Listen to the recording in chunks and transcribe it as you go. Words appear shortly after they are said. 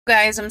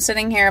Guys, I'm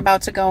sitting here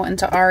about to go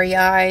into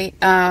REI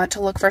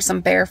to look for some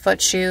barefoot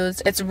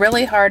shoes. It's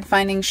really hard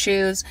finding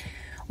shoes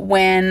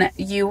when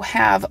you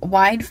have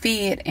wide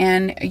feet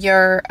and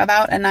you're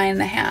about a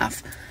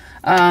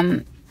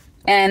 9.5.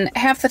 And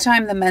half the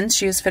time the men's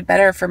shoes fit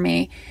better for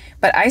me.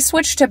 But I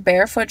switched to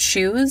barefoot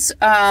shoes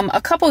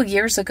a couple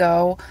years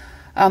ago.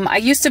 I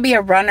used to be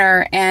a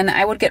runner and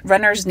I would get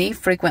runner's knee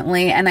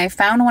frequently, and I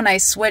found when I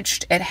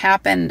switched it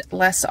happened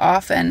less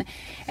often,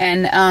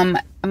 and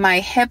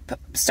my hip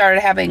started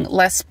having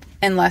less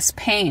and less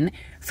pain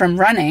from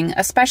running,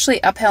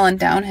 especially uphill and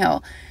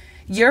downhill.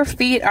 Your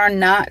feet are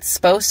not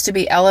supposed to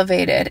be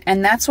elevated,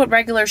 and that's what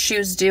regular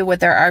shoes do with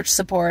their arch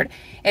support.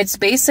 It's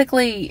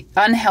basically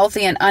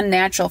unhealthy and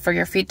unnatural for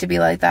your feet to be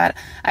like that.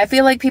 I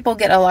feel like people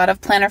get a lot of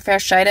plantar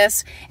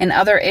fasciitis and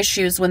other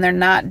issues when they're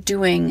not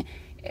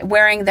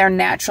wearing their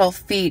natural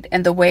feet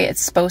and the way it's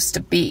supposed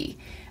to be.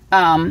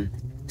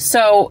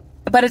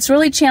 But it's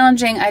really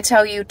challenging, I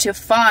tell you, to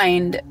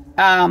find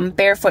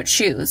barefoot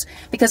shoes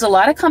because a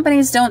lot of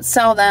companies don't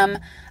sell them.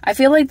 I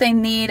feel like they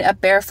need a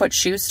barefoot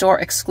shoe store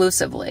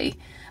exclusively.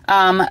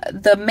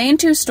 The main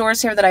two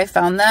stores here that I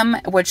found them,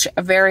 which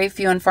are very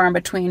few and far in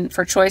between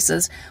for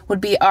choices,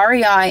 would be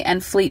REI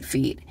and Fleet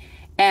Feet.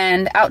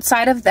 And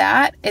outside of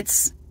that,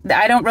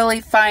 I don't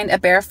really find a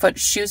barefoot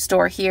shoe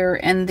store here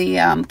in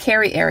the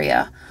Cary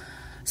area.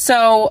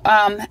 So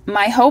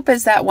my hope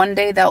is that one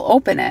day they'll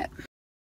open it.